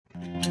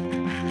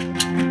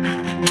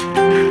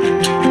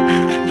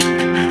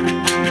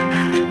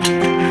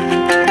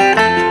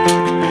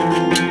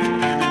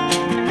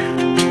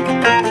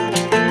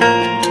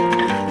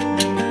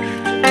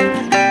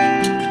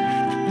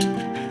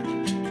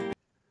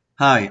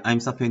Hi, I'm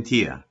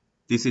Sapientia.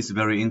 This is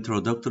very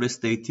introductory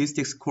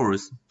statistics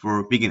course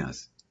for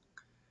beginners.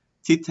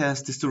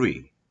 T-Test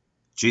 3,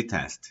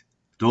 G-Test.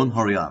 Don't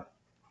hurry up.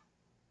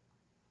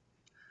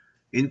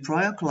 In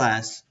prior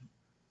class,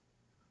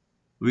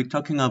 we're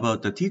talking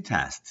about the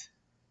T-Test,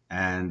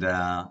 and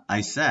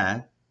I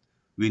said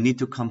we need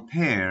to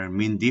compare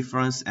mean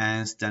difference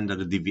and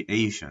standard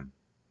deviation.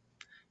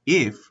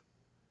 If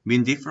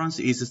mean difference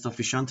is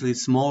sufficiently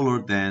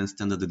smaller than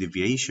standard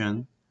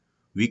deviation,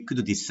 we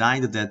could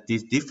decide that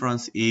this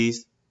difference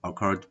is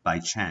occurred by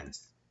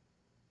chance.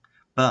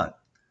 But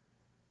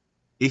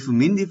if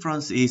mean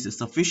difference is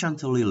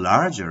sufficiently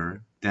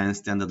larger than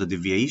standard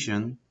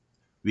deviation,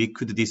 we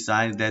could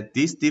decide that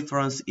this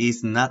difference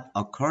is not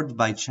occurred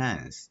by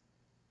chance.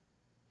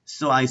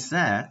 So I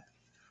said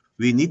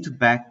we need to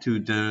back to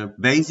the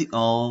basic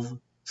of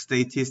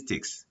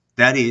statistics.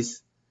 That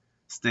is,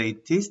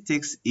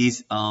 statistics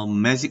is a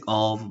magic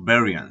of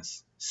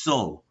variance.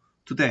 So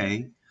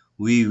today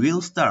we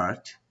will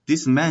start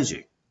this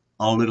magic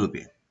a little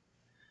bit.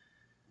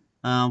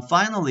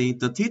 Finally,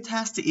 the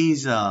t-test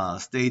is a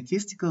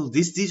statistical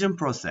decision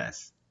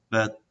process,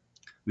 but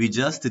we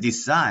just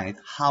decide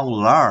how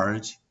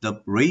large the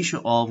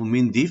ratio of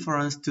mean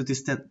difference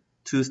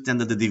to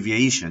standard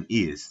deviation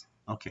is.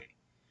 Okay,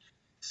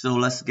 so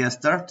let's get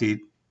started.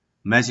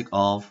 Magic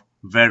of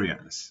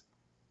variance.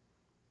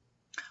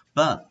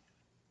 But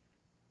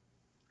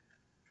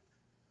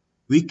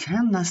we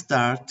cannot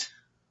start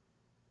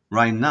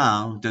right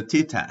now the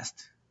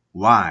t-test.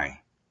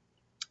 Why?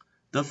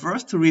 The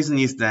first reason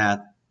is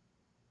that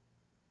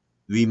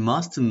we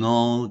must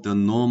know the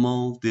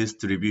normal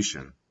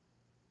distribution.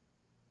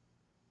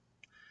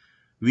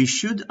 We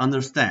should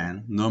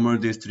understand normal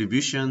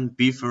distribution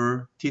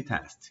before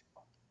t-test.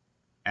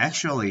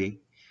 Actually,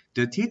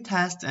 the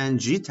t-test and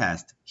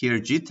g-test, here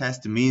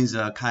g-test means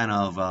a kind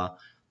of a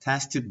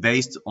test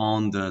based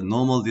on the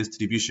normal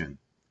distribution.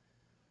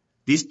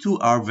 These two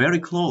are very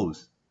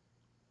close.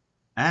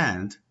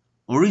 And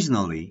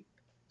originally,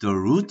 the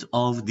root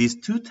of these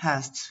two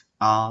tests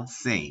are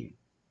same.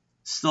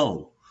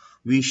 So,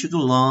 we should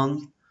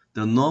learn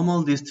the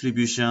normal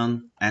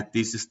distribution at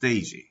this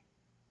stage,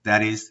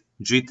 that is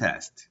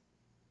g-test.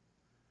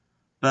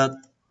 But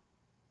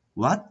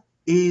what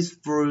is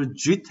for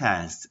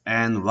g-test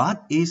and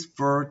what is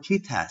for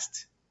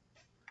t-test?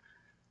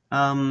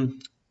 You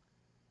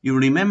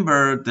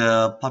remember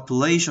the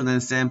population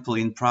and sample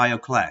in prior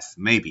class,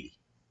 maybe.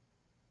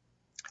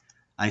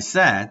 I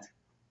said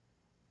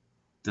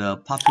the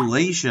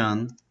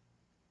population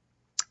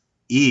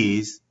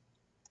is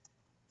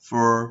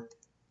for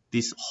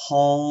this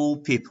whole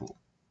people,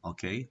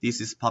 okay?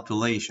 This is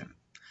population.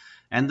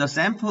 And the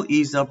sample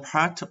is a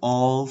part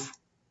of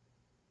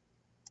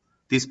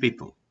these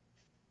people.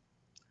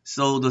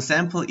 So the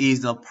sample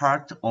is a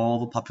part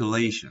of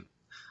population.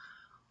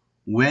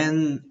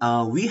 When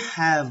we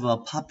have a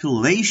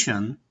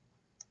population,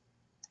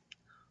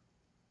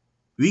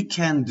 we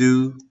can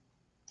do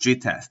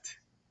g-test.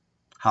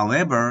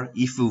 However,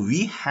 if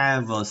we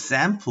have a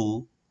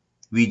sample,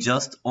 we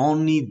just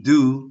only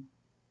do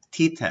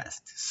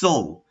t-test.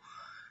 So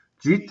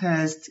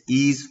g-test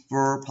is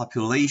for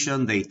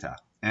population data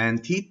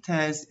and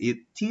t-test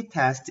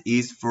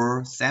is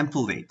for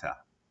sample data.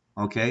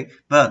 Okay,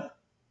 but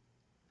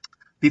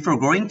before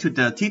going to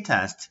the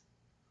t-test,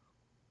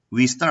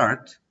 we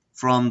start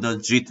from the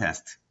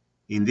g-test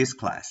in this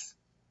class.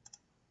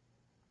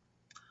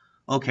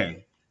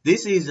 Okay,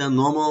 this is a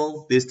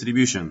normal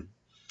distribution.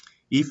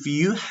 If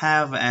you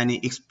have any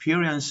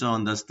experience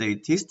on the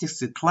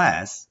statistics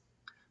class,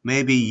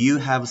 maybe you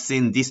have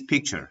seen this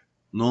picture,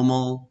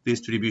 normal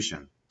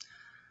distribution.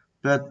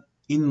 But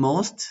in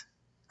most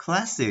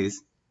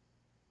classes,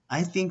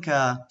 I think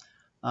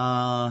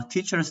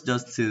teachers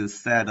just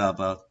said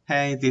about,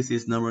 hey, this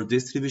is normal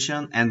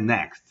distribution and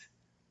next.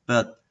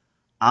 But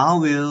I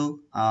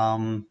will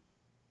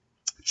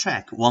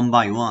check one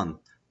by one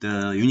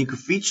the unique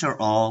feature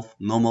of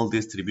normal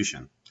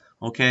distribution.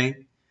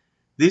 Okay,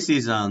 this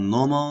is a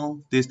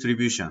normal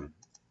distribution.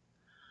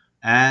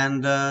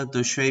 And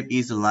the shape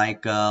is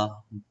like a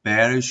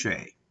bell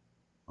shape.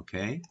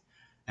 Okay,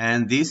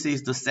 and this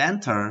is the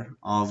center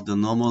of the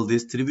normal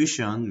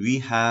distribution. We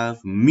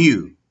have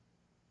mu.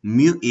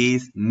 Mu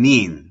is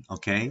mean,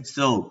 okay?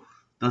 So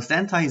the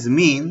center is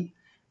mean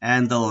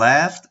and the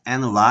left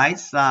and right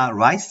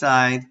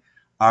side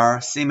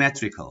are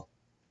symmetrical,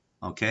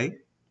 okay?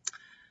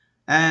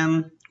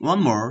 And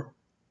one more.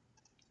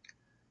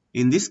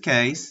 In this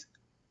case,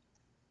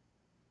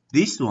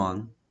 this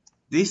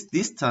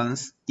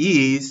distance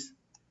is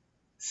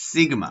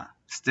sigma,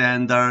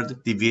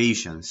 standard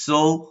deviation.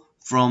 So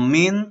from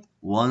mean,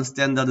 one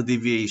standard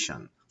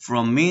deviation.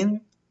 From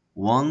mean,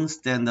 one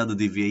standard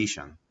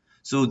deviation.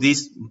 So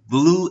this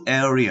blue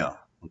area,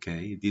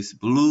 okay, this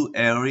blue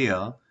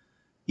area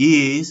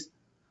is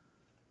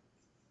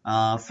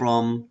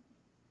from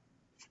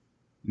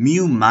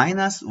mu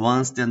minus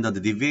 1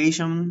 standard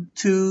deviation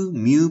to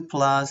mu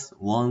plus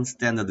 1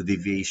 standard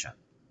deviation,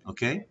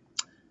 okay?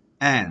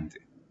 And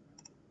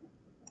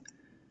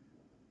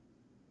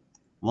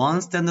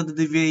 1 standard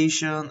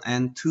deviation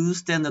and 2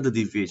 standard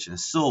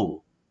deviations.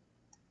 So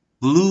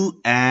blue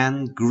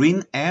and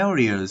green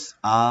areas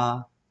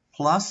are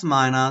plus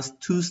minus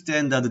 2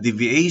 standard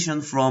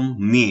deviation from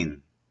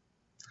mean.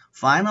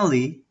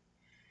 Finally,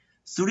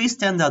 3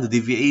 standard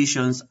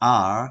deviations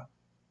are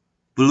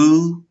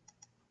blue,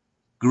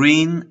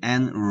 green,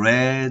 and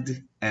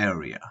red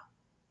area.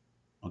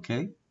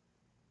 Okay?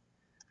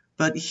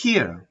 But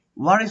here,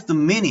 what is the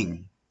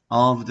meaning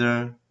of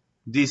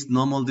this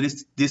normal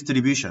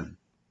distribution?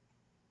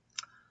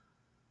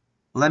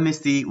 Let me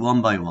see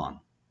one by one.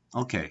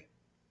 Okay.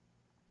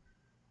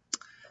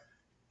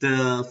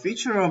 The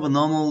feature of a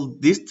normal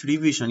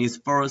distribution is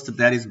first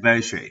that is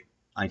bell shape,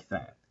 I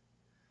said.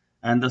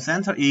 And the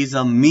center is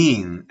a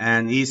mean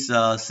and is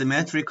a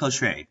symmetrical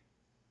shape.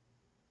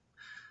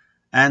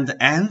 And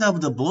the end of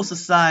the both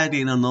sides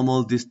in a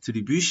normal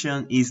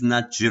distribution is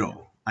not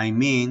zero. I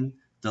mean,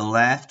 the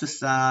left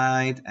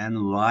side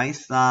and right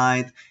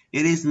side,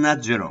 it is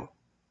not zero.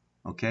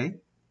 Okay?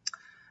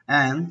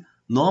 And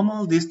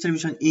normal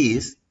distribution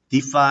is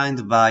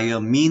defined by a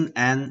mean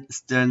and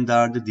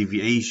standard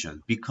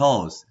deviation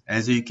because,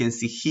 as you can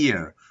see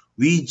here,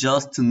 we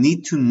just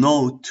need to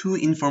know two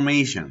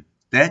information.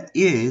 That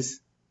is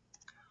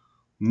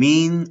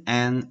mean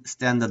and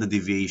standard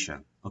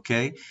deviation.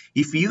 Okay?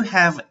 If you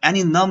have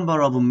any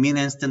number of mean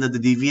and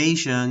standard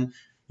deviation,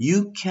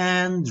 you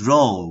can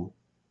draw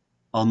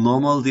a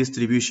normal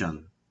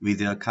distribution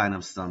with a kind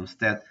of some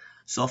stat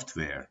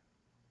software.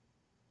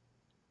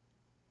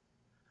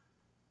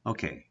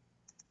 Okay.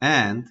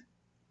 And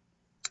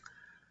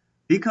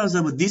because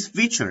of these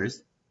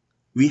features,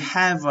 we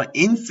have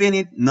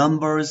infinite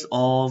numbers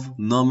of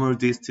normal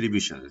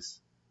distributions,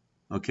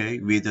 okay,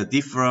 with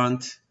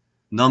different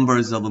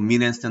numbers of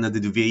mean and standard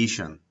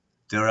deviation.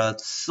 There are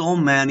so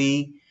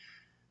many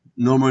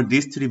normal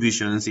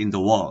distributions in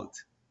the world.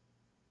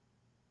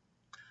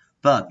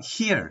 But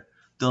here,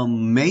 the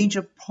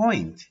major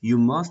point you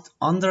must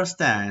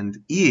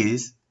understand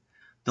is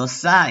the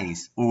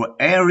size or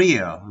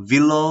area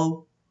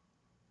below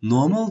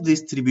normal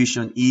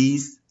distribution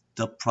is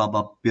the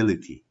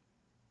probability.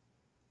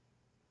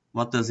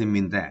 What does it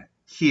mean that?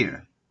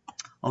 Here,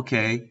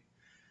 okay,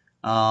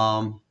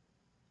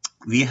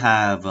 we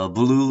have a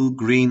blue,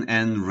 green,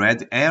 and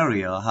red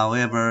area.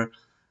 However,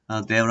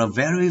 there are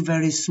very,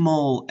 very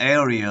small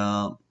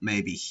area,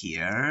 maybe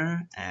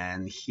here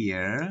and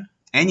here.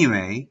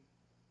 Anyway,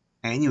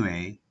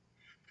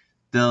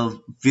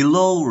 the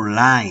below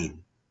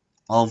line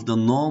of the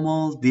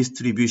normal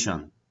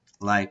distribution,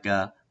 like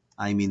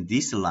I mean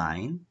this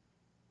line,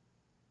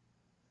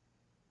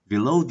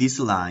 below these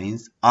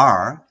lines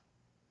are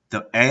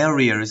the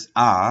areas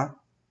are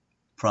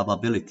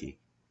probability.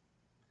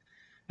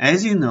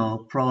 As you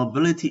know,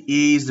 probability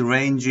is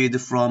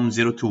ranged from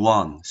 0 to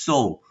 1.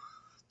 So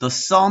the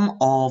sum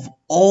of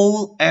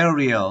all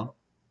area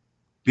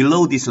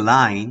below this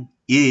line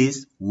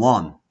is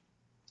 1.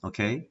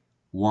 Okay?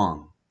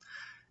 1.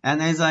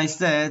 And as I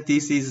said,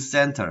 this is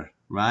center,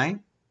 right?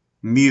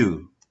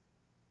 Mu.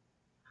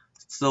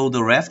 So the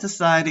left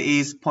side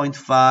is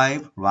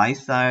 0.5, right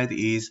side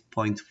is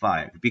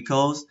 0.5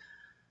 because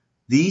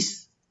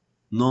this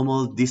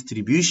normal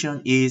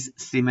distribution is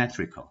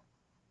symmetrical.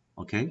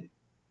 Okay?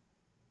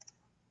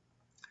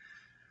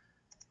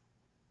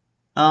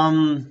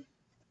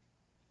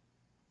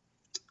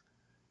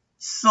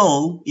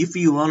 So if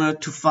you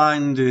wanted to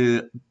find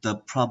the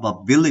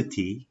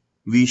probability,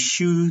 we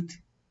should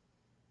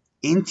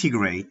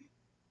integrate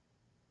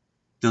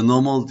the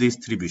normal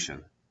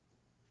distribution.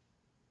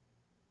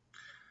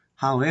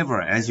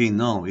 However, as you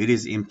know, it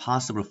is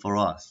impossible for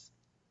us.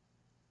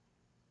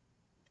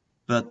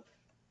 But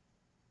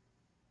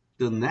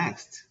the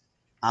next,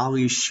 I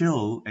will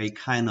show a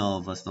kind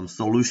of some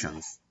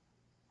solutions.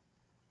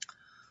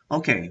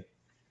 Okay,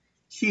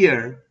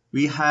 here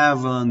we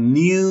have a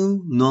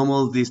new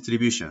normal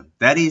distribution.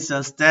 That is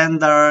a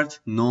standard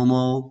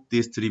normal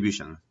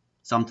distribution.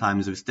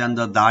 Sometimes we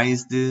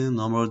standardized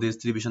normal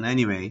distribution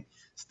anyway.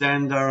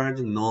 Standard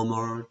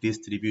normal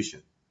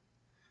distribution.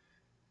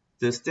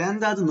 The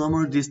standard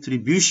normal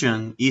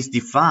distribution is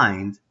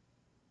defined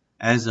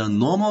as a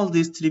normal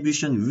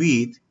distribution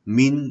with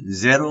mean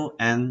 0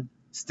 and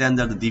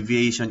standard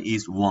deviation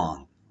is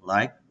 1,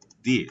 like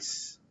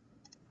this.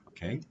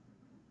 Okay?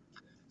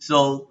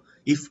 So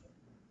if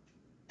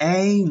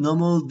a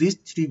normal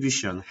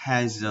distribution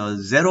has a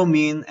 0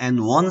 mean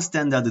and 1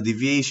 standard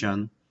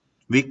deviation,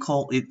 we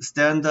call it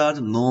standard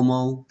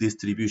normal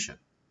distribution.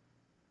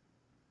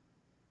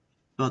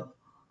 But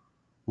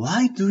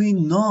why do we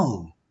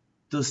know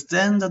the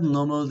standard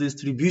normal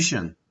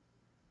distribution?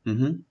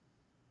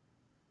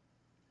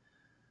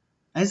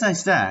 As I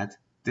said,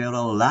 there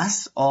are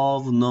lots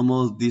of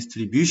normal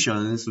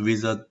distributions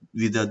with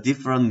a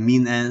different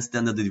mean and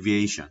standard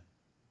deviation.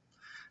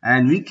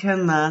 And we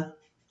cannot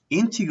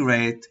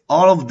integrate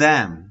all of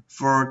them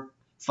for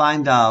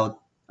find out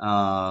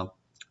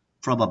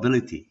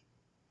probability.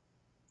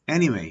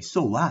 Anyway,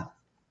 so what?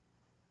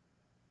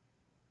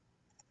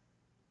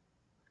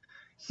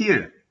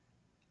 Here,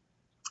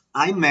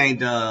 I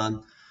made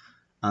an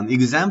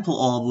example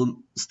of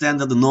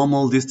standard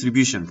normal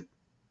distribution.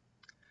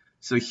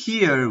 So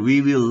here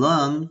we will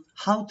learn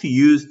how to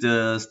use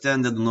the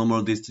standard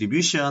normal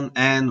distribution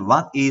and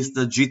what is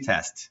the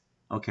g-test.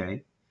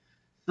 Okay,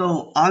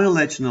 so I will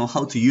let you know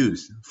how to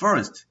use.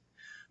 First,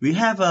 we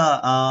have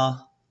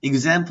a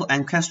example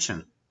and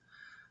question.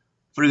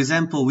 For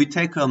example, we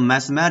take a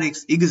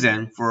mathematics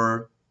exam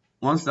for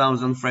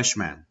 1,000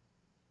 freshmen.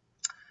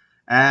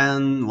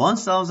 And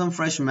 1,000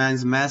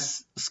 freshmen's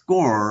math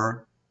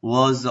score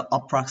was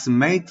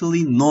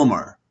approximately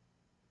normal.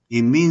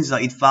 It means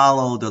that it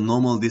followed the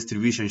normal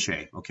distribution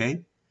shape,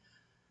 okay?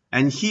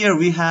 And here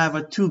we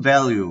have two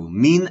values,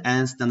 mean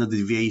and standard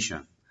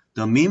deviation.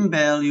 The mean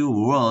value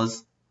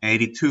was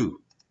 82,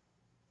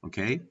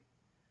 okay?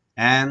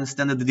 And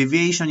standard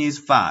deviation is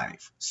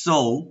 5.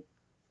 So,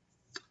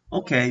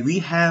 okay, we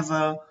have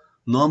a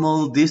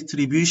normal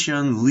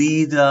distribution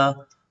with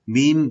a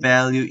mean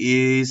value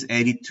is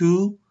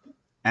 82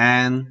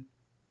 and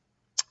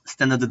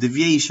standard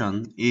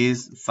deviation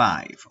is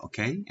 5,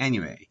 okay?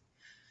 Anyway,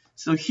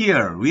 so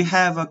here we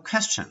have a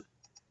question.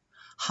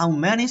 How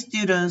many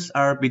students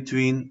are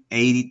between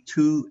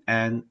 82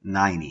 and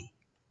 90?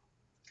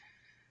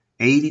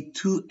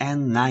 82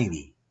 and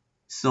 90.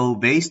 So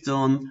based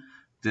on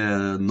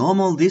the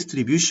normal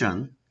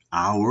distribution,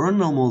 our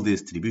normal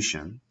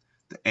distribution,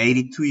 the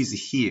 82 is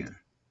here,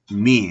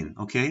 mean,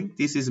 okay?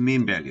 This is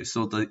mean value,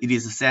 so it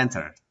is the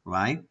center,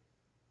 right?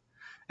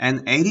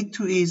 And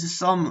 82 is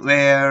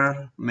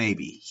somewhere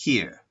maybe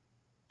here.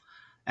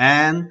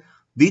 And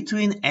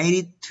between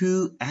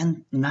 82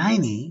 and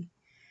 90,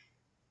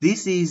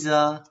 this is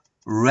a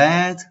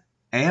red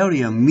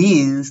area,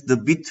 means the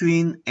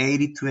between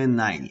 82 and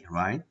 90,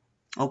 right?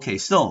 Okay,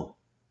 so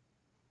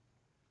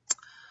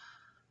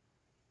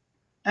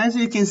as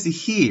you can see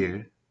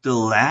here, the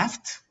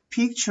left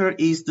picture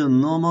is the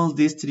normal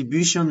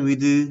distribution with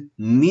the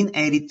mean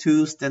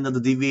 82,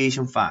 standard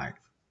deviation 5.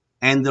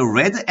 And the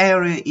red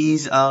area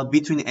is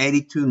between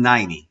 82 and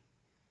 90.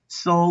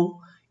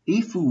 So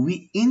if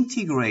we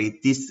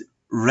integrate this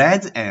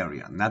red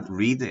area, not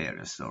red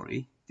area,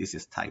 sorry, this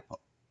is typo.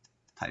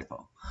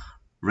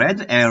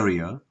 Red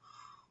area,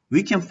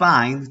 we can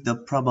find the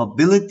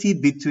probability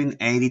between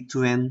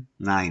 82 and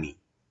 90.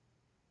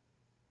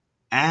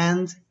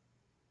 And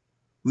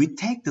we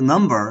take the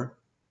number,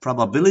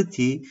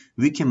 probability,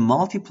 we can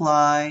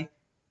multiply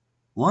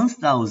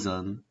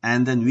 1,000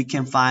 and then we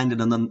can find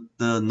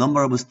the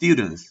number of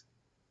students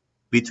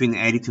between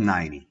 80 to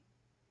 90.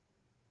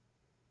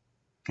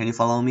 Can you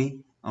follow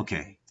me?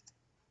 Okay.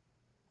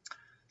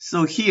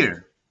 So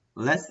here,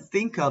 let's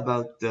think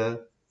about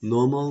the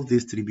normal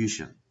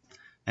distribution.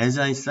 As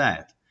I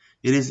said,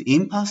 it is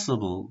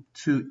impossible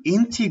to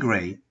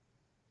integrate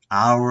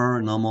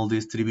our normal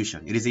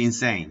distribution. It is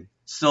insane.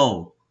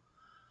 So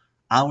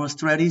our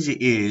strategy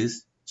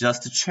is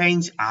just to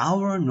change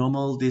our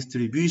normal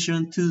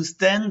distribution to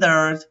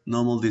standard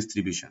normal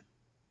distribution.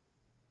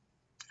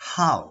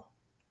 How?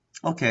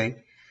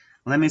 Okay,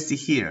 let me see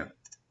here.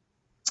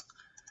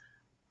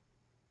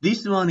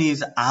 This one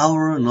is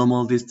our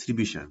normal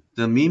distribution.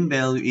 The mean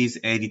value is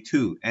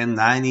 82 and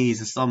 90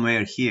 is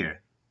somewhere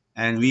here.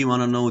 And we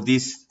want to know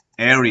this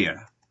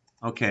area.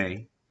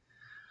 Okay.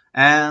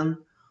 And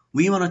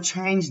we want to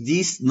change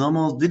this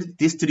normal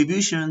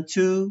distribution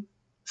to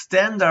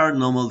standard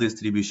normal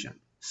distribution.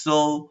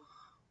 So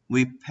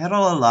we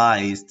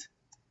parallelized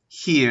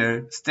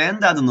here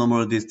standard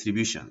normal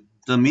distribution.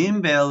 The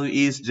mean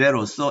value is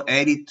 0. So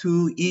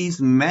 82 is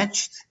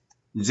matched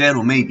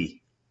 0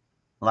 maybe.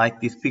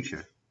 Like this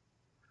picture.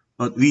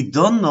 But we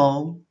don't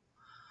know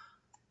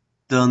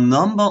the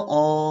number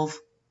of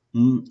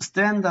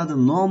standard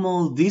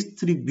normal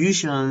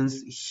distributions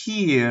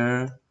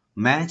here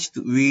matched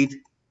with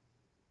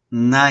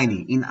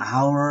 90 in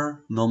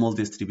our normal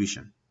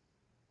distribution.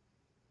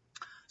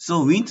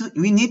 So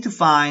we need to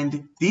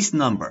find this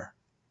number,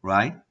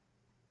 right?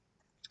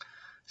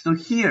 So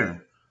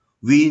here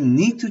we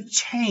need to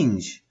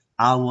change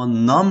our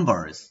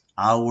numbers,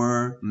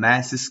 our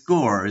math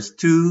scores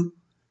to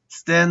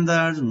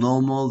standard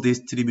normal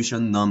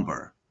distribution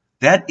number.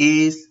 That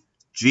is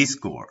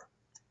G-score.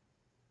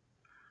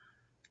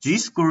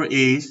 G-score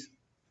is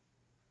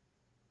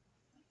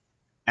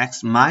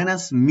x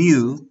minus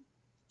mu,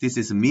 this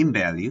is mean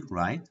value,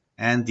 right?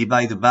 And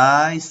divided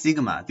by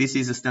sigma, this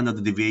is a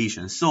standard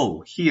deviation.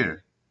 So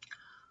here,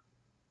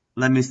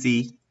 let me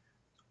see,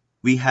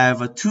 we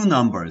have two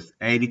numbers,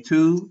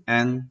 82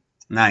 and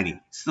 90.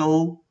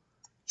 So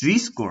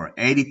G-score,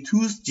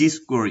 82's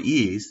G-score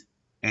is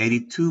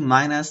 82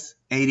 minus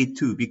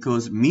 82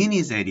 because mean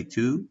is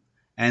 82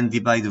 and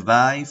divided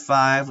by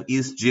 5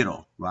 is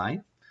 0,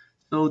 right?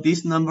 So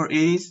this number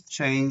is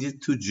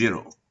changed to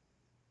 0.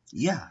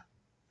 Yeah,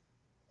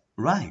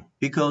 right,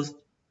 because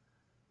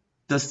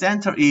the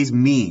center is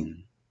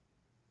mean.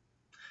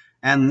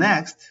 And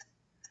next,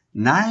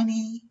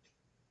 90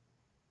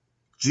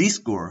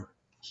 G-score,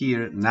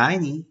 here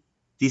 90,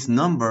 this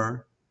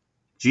number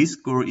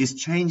G-score is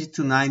changed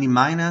to 90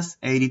 minus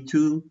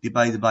 82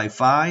 divided by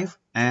 5,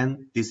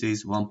 and this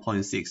is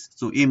 1.6.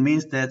 So it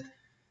means that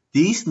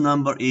this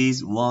number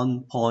is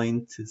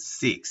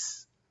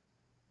 1.6.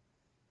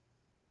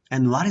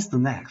 And what is the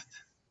next?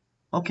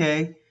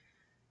 Okay,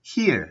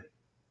 here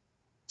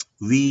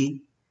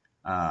we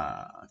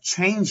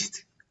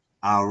changed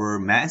our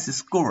mass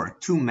score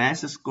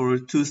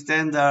to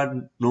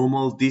standard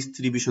normal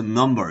distribution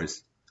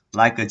numbers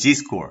like a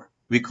G-score.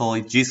 We call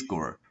it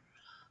G-score.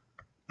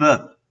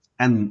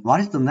 And what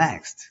is the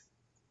next?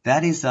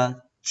 That is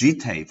a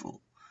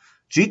G-table.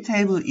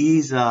 G-table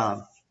is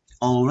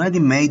already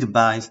made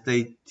by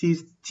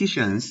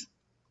statisticians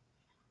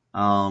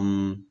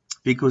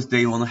because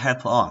they want to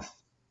help us.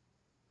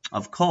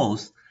 Of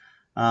course,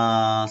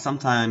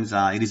 sometimes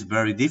it is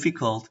very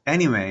difficult.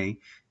 Anyway,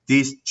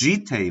 this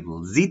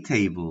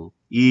Z-table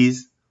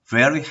is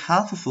very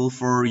helpful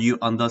for you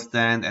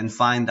understand and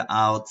find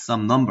out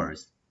some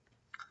numbers.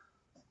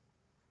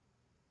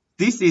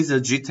 This is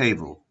a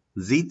Z-table,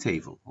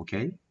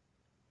 okay?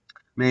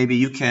 Maybe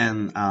you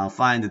can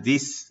find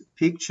this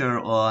picture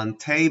on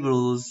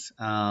tables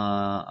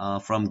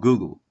from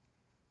Google.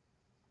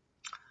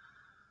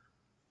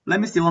 Let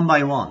me see one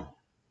by one.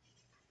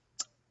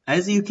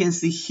 As you can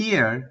see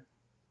here,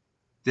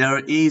 there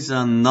is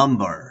a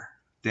number.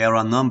 There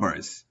are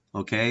numbers,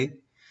 okay?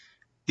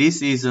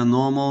 This is a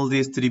normal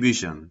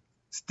distribution,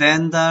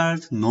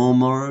 standard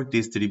normal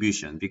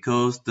distribution,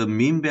 because the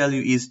mean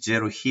value is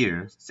 0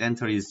 here,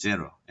 center is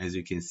 0, as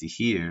you can see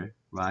here,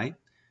 right?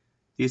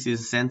 This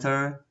is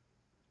center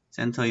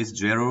is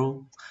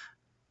 0,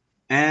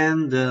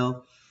 and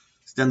the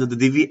standard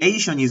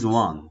deviation is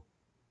 1.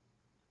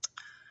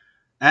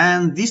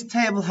 And this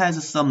table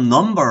has some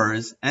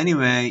numbers.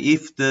 Anyway,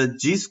 if the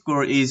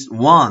G-score is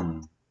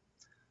 1,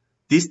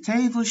 this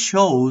table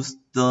shows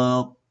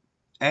the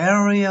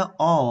area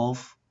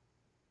of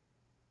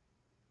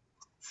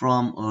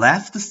from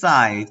left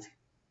side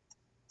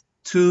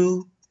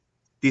to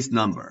this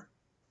number.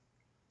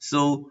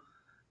 So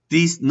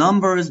these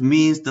numbers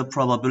means the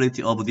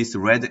probability of this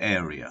red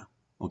area.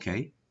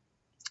 Okay.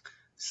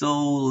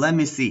 So let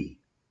me see.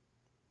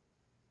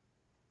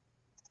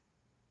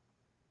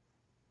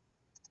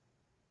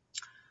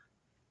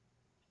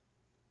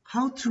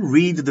 How to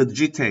read the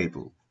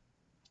G-table?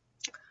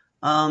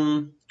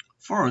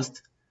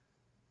 First,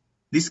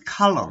 this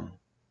column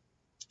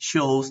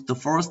shows the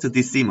first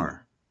decimal.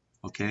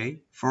 Okay,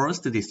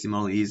 first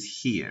decimal is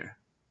here.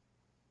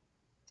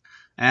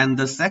 And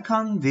the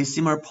second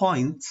decimal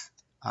points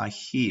are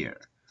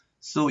here.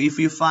 So if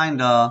you find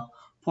a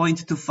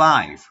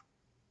 0.25,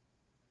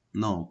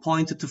 no,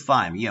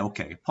 0.25, yeah,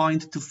 okay,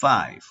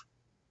 0.25.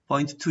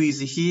 0.2 is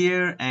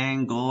here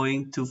and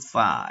going to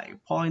 5.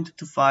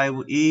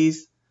 0.25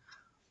 is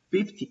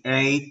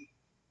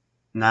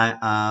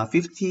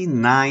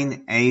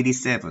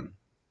 5987.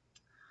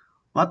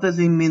 What does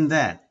it mean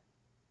that?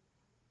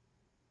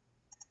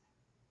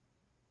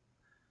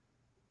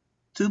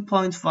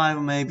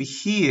 2.5 may be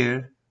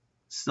here,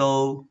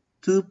 so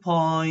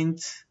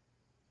 2.5,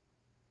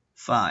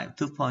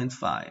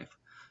 2.5.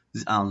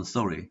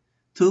 Sorry,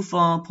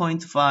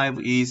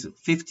 2.5 is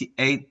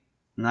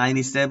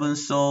 5897,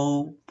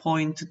 so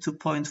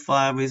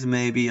 2.5 is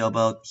maybe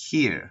about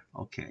here.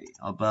 Okay,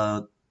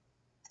 about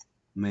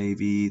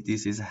maybe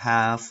this is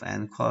half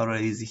and quarter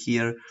is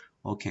here.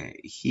 Okay,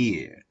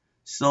 here.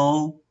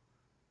 So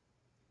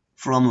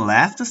from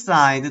left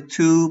side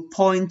to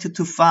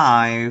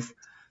 0.25,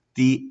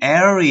 the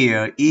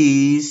area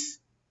is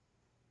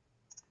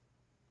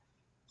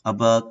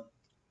about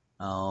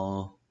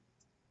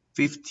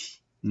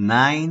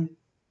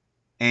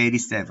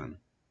 5987,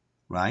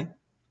 right?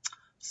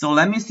 So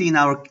let me see in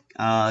our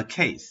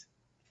case.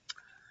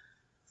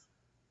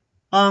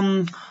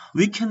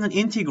 We can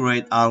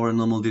integrate our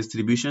normal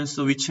distribution,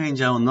 so we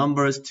change our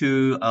numbers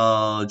to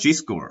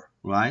G-score,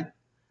 right?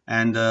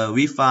 And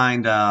we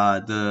find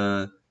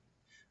our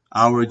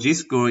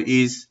G-score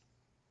is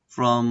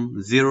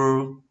from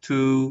 0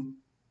 to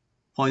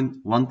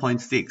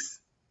 1.6.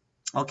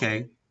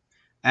 Okay,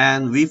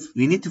 and we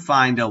need to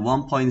find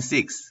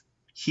 1.6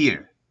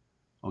 here.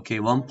 Okay,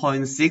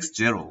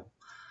 1.60,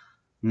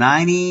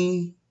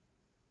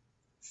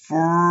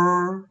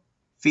 94,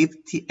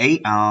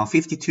 58,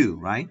 52,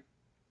 right?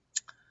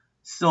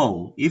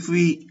 So if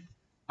we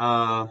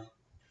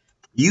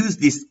use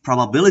this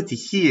probability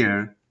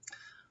here,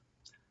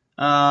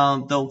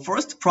 the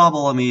first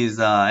problem is,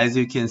 as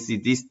you can see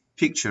this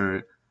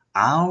picture,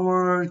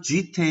 our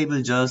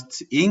G-table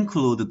just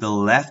include the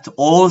left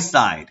all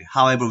side.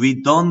 However,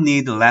 we don't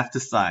need the left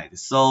side.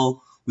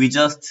 So we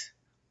just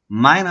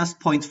minus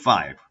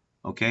 0.5,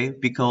 okay?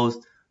 Because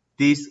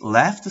this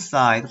left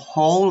side,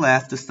 whole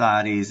left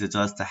side is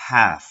just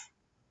half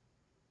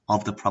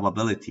of the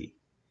probability.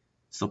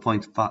 So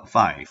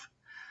 0.5.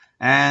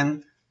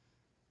 And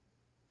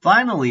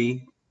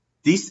finally,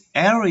 this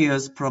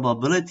area's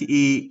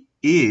probability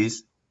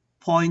is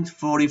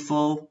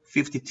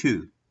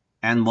 0.4452.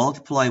 And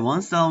multiply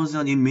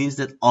 1000, it means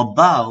that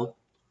about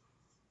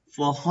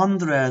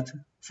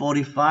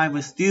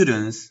 445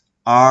 students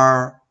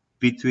are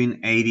between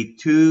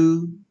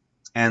 82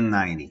 and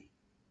 90,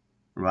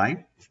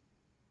 right?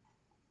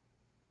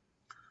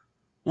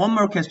 One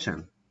more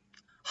question.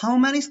 How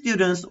many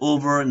students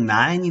over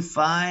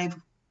 95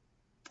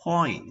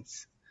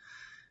 points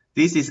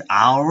This is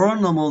our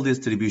normal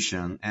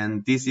distribution,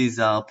 and this is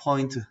a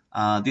point,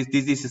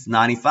 this is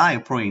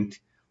 95 point,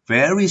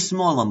 very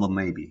small number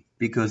maybe,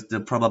 because the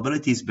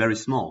probability is very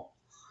small.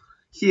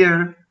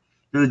 Here,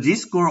 the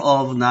z-score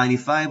of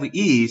 95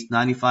 is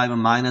 95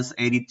 minus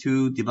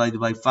 82 divided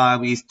by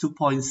 5 is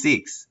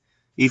 2.6.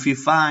 If you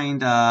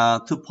find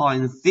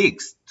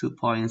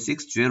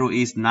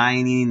 2.60 is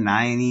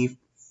 90,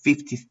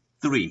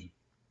 53.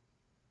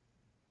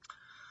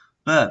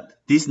 But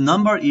this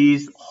number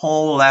is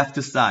whole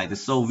left side,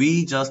 so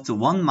we just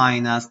 1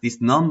 minus this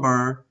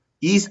number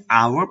is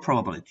our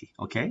probability,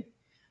 okay?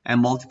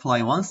 And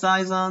multiply one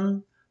side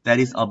on, that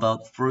is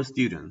about 4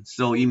 students.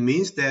 So it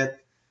means that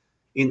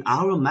in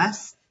our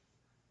math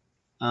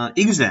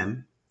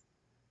exam,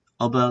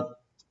 about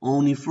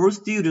only 4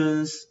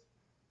 students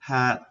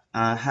have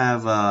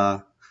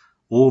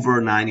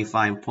over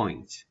 95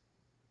 points,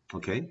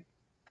 okay?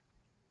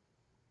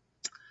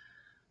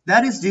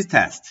 That is this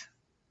test.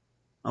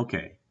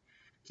 Okay,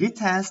 this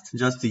test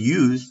just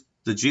use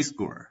the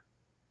z-score.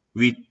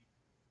 We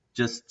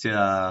just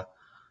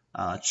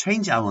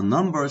change our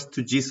numbers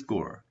to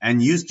z-score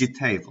and use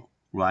z-table,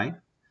 right?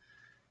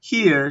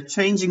 Here,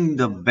 changing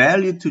the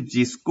value to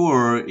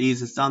z-score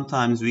is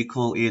sometimes we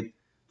call it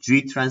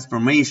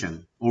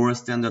z-transformation or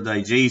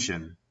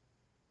standardization.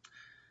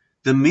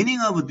 The meaning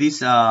of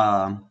this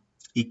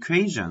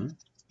equation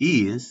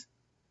is,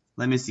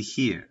 let me see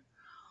here,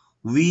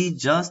 we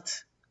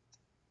just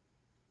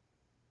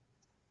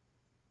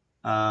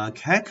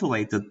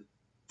calculate the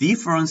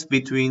difference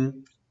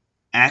between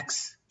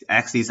x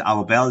is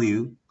our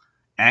value,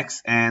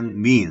 x and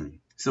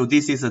mean. So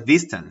this is a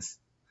distance,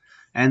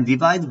 and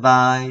divide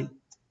by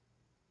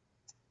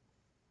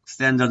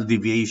standard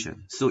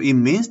deviation. So it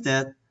means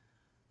that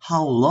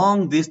how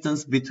long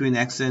distance between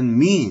x and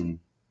mean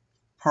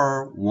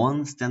per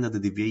one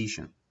standard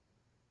deviation.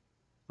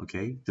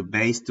 Okay, the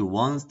base to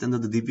one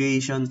standard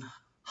deviation,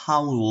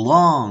 how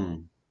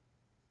long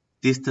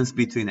distance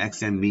between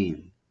x and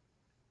mean.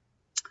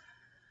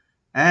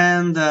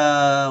 And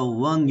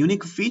one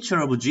unique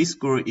feature of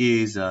z-score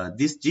is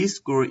this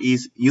z-score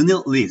is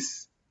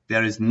unitless.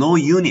 There is no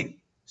unit.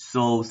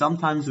 So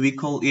sometimes we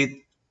call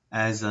it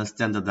as a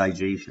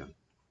standardization.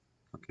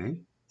 Okay.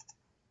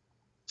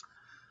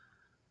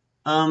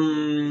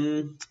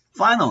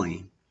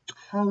 Finally,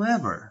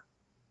 however,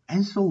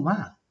 and so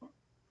what?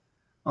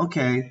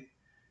 Okay.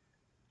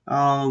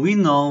 We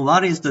know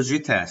what is the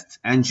z-test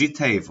and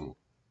z-table.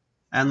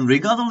 And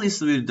regardless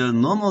with the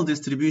normal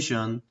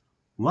distribution,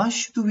 what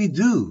should we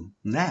do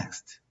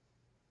next?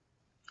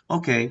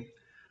 Okay,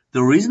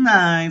 the reason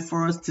I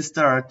first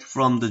start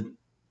from the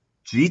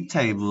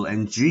z-table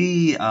and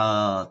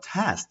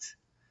z-test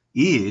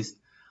is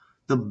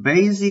the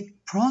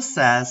basic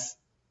process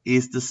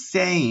is the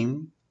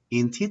same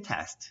in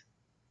t-test.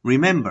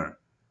 Remember,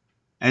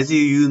 as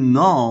you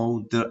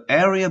know, the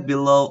area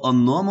below a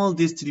normal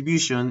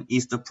distribution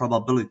is the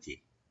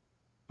probability.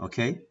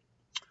 Okay,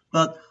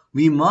 but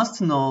we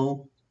must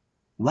know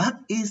what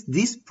is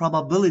this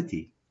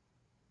probability?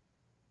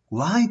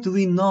 Why do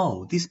we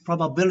know this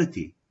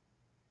probability?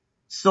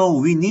 So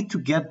we need to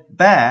get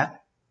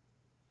back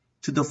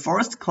to the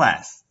first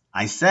class.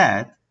 I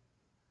said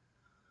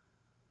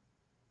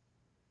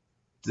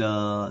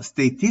the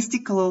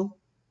statistical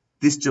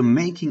decision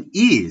making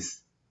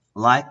is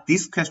like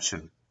this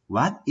question.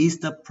 What is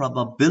the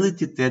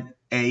probability that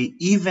an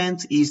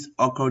event is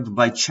occurred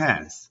by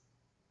chance?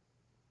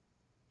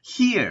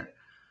 Here,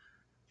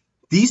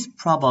 this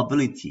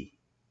probability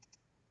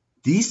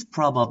is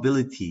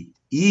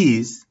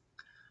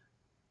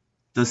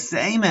the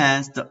same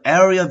as the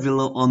area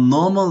below a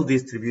normal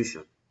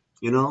distribution,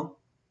 you know?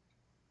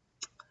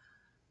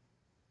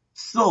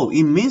 So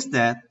it means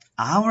that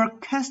our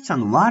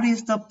question, what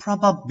is the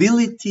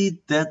probability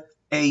that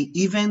an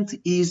event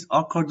is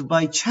occurred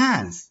by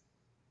chance,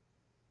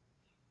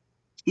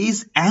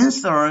 is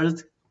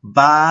answered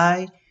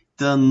by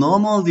the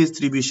normal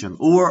distribution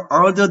or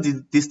other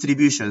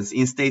distributions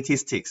in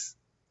statistics.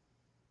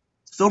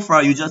 So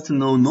far, you just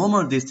know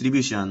normal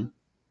distribution.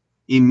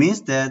 It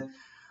means that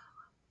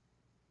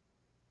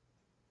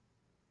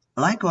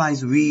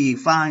likewise, we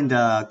find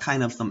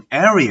kind of some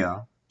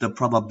area, the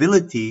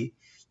probability.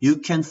 You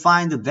can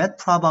find that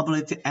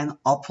probability and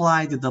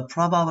apply the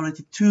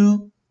probability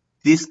to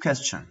this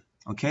question,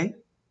 okay?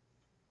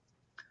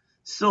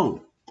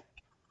 So,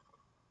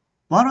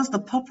 what was the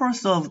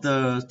purpose of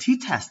the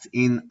t-test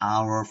in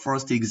our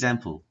first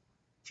example,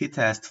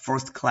 t-test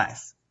first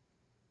class?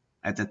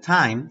 At the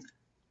time,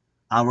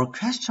 our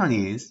question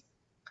is,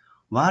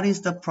 what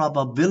is the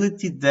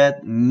probability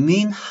that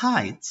mean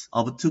heights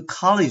of two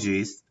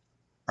colleges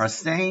are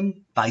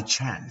same by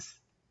chance?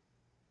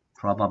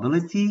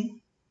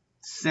 Probability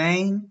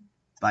same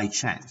by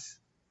chance.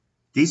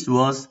 This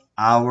was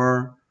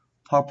our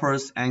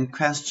purpose and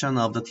question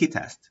of the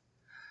t-test.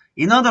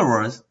 In other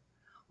words,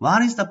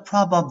 what is the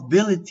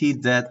probability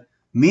that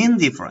mean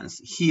difference,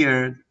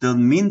 here the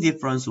mean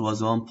difference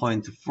was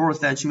 1.4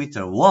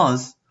 centimeter,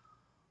 was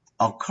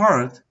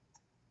occurred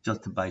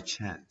just by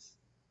chance?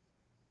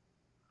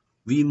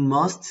 we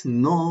must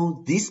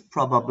know this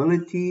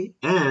probability,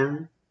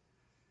 and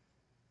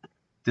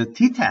the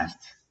t-test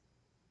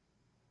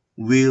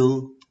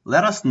will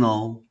let us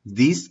know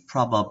this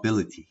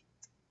probability.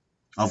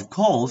 Of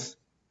course,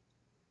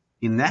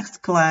 in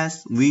next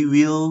class, we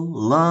will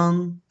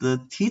learn the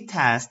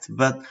t-test,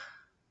 but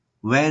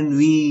when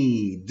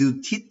we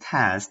do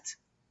t-test,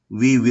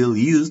 we will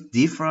use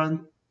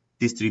different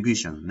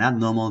distribution, not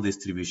normal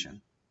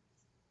distribution.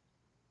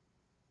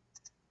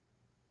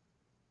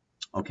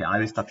 Okay, I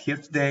will stop here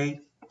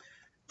today.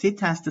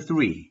 T-test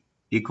 3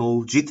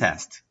 equal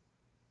g-test.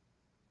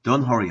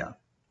 Don't hurry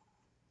up.